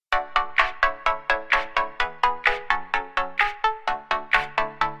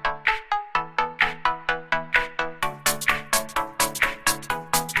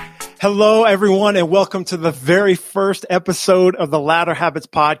Hello, everyone, and welcome to the very first episode of the Ladder Habits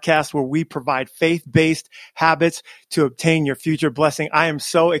podcast, where we provide faith-based habits to obtain your future blessing. I am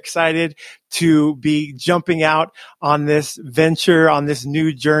so excited to be jumping out on this venture, on this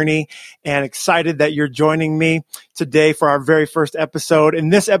new journey, and excited that you're joining me today for our very first episode. In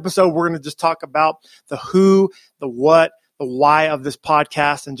this episode, we're going to just talk about the who, the what, the why of this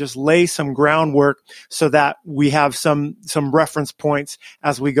podcast, and just lay some groundwork so that we have some reference points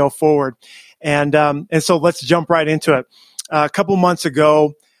as we go forward. And so let's jump right into it. A couple months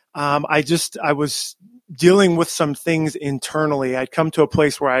ago, I was dealing with some things internally. I'd come to a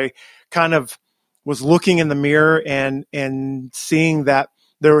place where I kind of was looking in the mirror and seeing that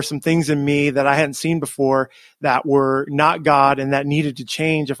there were some things in me that I hadn't seen before that were not God and that needed to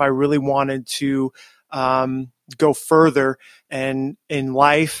change if I really wanted to go further in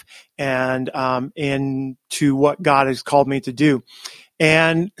life and into what God has called me to do.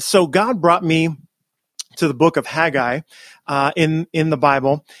 And so God brought me to the book of Haggai in the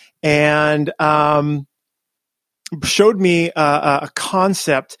Bible and showed me a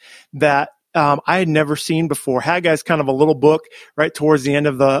concept that I had never seen before. Haggai is kind of a little book right towards the end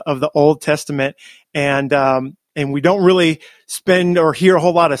of the Old Testament, and we don't really spend or hear a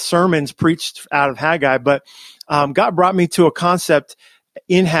whole lot of sermons preached out of Haggai, but God brought me to a concept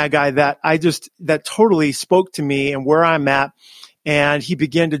in Haggai that totally spoke to me and where I'm at. And he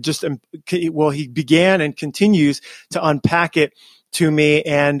began and continues to unpack it to me.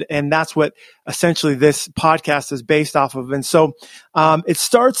 And that's what essentially this podcast is based off of. And so it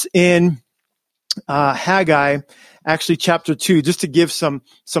starts in Haggai, actually chapter 2, just to give some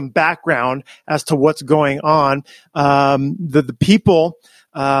background as to what's going on. The people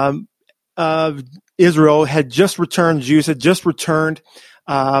of Israel Jews had just returned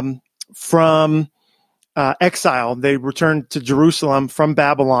from exile. They returned to Jerusalem from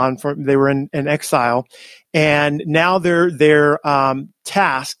Babylon. They were in exile, and now they're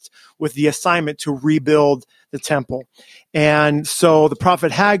tasked with the assignment to rebuild the temple. And so the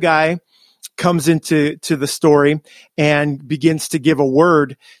prophet Haggai comes into the story and begins to give a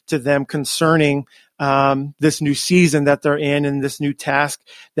word to them concerning this new season that they're in and this new task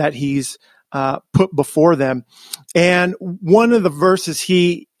that he's put before them. And one of the verses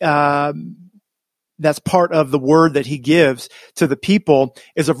that's part of the word that he gives to the people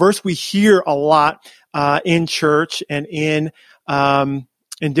is a verse we hear a lot in church and in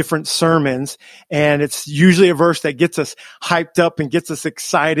different sermons. And it's usually a verse that gets us hyped up and gets us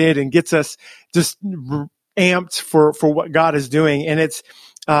excited and gets us just amped for what God is doing. And it's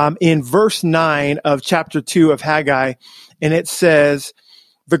in verse 9 of chapter 2 of Haggai. And it says,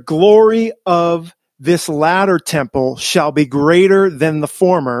 "The glory of this latter temple shall be greater than the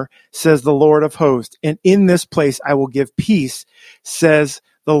former, says the Lord of hosts. And in this place I will give peace, says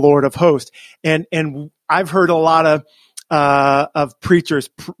the Lord of hosts." And I've heard a lot of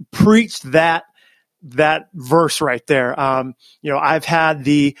preachers preach that verse right there. I've had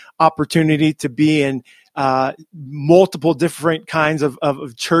the opportunity to be in multiple different kinds of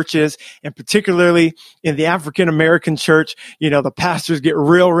churches, and particularly in the African American church, the pastors get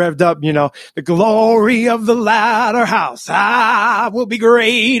real revved up, the glory of the latter house, will be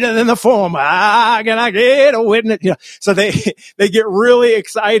greater than the former. Can I get a witness? So they get really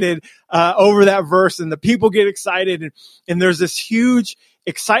excited, over that verse, and the people get excited, and there's this huge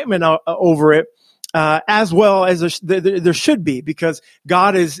excitement over it. As well as there should be, because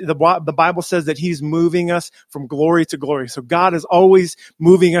God is, the Bible says that he's moving us from glory to glory. So God is always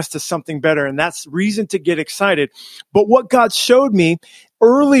moving us to something better, and that's reason to get excited. But what God showed me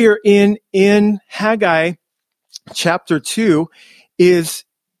earlier in Haggai chapter 2 is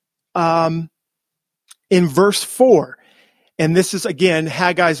in verse 4. And this is, again,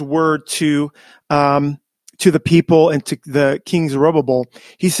 Haggai's word to the people and to the king Zerubbabel.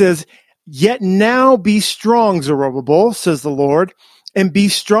 He says, "Yet now be strong, Zerubbabel, says the Lord, and be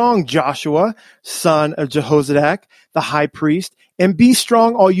strong, Joshua, son of Jehozadak, the high priest, and be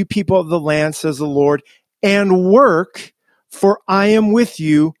strong, all you people of the land, says the Lord, and work, for I am with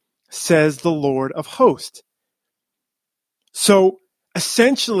you, says the Lord of hosts." So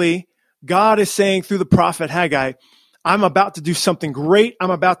essentially, God is saying through the prophet Haggai, I'm about to do something great. I'm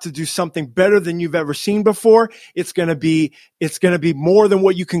about to do something better than you've ever seen before. It's going to be more than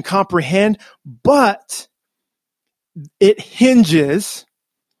what you can comprehend, but it hinges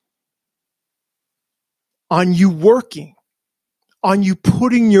on you working, on you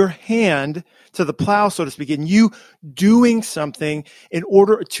putting your hand to the plow, so to speak, and you doing something in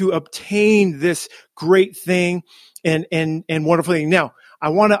order to obtain this great thing and wonderful thing. Now, I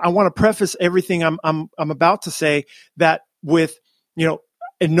want to preface everything I'm about to say that with,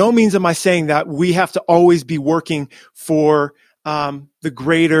 in no means am I saying that we have to always be working for the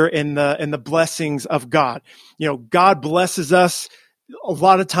greater and the blessings of God. God blesses us a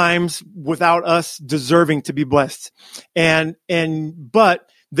lot of times without us deserving to be blessed. But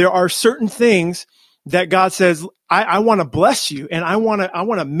there are certain things that God says, I want to bless you and I want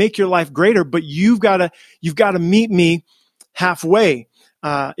to make your life greater, but you've got to meet me halfway,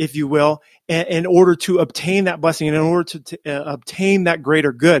 if you will, in order to obtain that blessing and in order to obtain that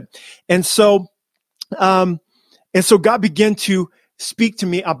greater good. And so God began to speak to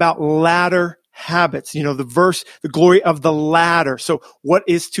me about latter habits, the verse, the glory of the latter. So what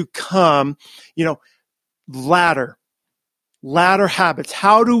is to come, latter habits.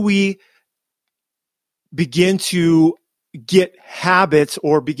 How do we begin to get habits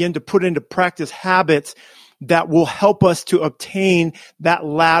or begin to put into practice habits that will help us to obtain that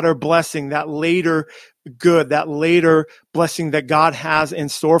latter blessing, that later good, that later blessing that God has in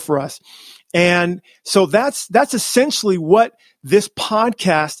store for us? And so that's essentially what this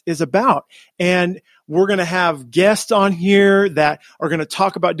podcast is about. And we're going to have guests on here that are going to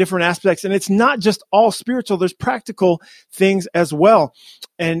talk about different aspects. And it's not just all spiritual. There's practical things as well.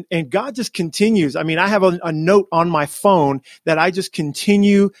 And God just continues. I mean, I have a note on my phone that I just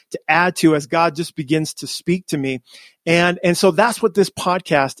continue to add to as God just begins to speak to me. And so that's what this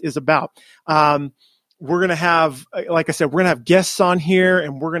podcast is about. We're going to have, like I said, we're going to have guests on here,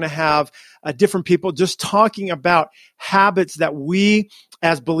 and we're going to have different people just talking about habits that we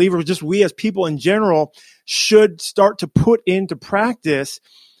as believers, just we as people in general, should start to put into practice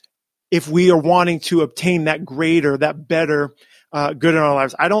if we are wanting to obtain that greater, that better good in our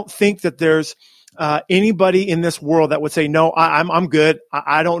lives. I don't think that there's anybody in this world that would say, no, I'm good.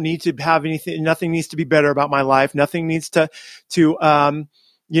 I don't need to have anything. Nothing needs to be better about my life. Nothing needs to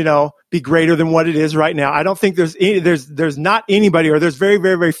be greater than what it is right now. I don't think there's not anybody, or there's very,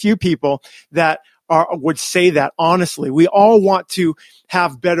 very, very few people that would say that honestly. We all want to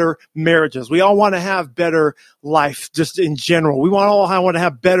have better marriages. We all want to have better life just in general. We all want to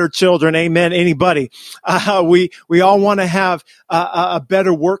have better children. Amen. Anybody. We all want to have a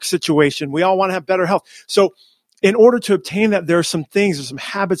better work situation. We all want to have better health. So in order to obtain that, there's some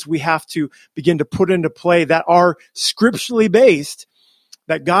habits we have to begin to put into play that are scripturally based,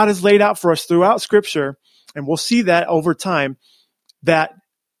 that God has laid out for us throughout Scripture, and we'll see that over time, that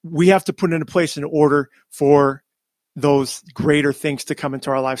we have to put into place in order for those greater things to come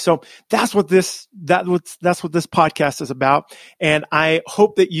into our life. So that's what this podcast is about. And I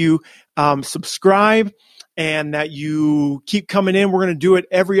hope that you subscribe and that you keep coming in. We're going to do it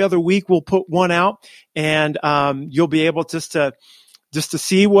every other week. We'll put one out, and you'll be able just to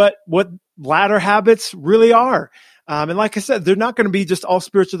see what latter habits really are. And like I said, they're not going to be just all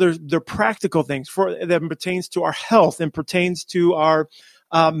spiritual. They're practical things that pertains to our health and pertains to our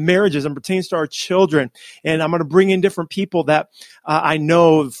marriages and pertains to our children. And I'm going to bring in different people that I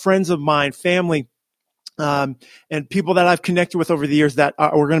know, friends of mine, family, and people that I've connected with over the years that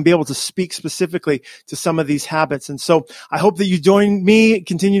we're going to be able to speak specifically to some of these habits. And so I hope that you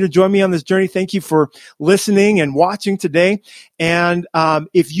continue to join me on this journey. Thank you for listening and watching today. And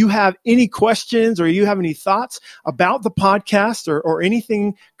if you have any questions or you have any thoughts about the podcast or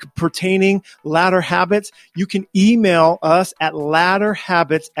anything pertaining latter habits, you can email us at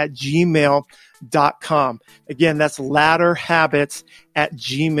ladderhabits@gmail.com. Again, that's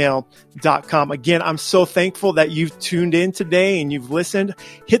ladderhabits@gmail.com. Again, I'm so thankful that you've tuned in today and you've listened.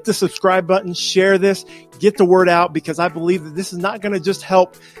 Hit the subscribe button, share this, get the word out, because I believe that this is not going to just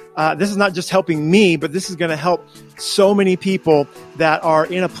help. This is not just helping me, but this is going to help so many people that are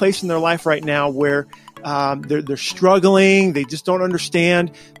in a place in their life right now where they're struggling. They just don't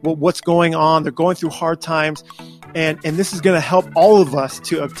understand what's going on. They're going through hard times. And this is going to help all of us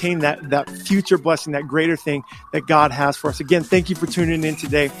to obtain that future blessing, that greater thing that God has for us. Again, thank you for tuning in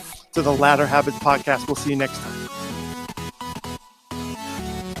today to the Latter Habits Podcast. We'll see you next time.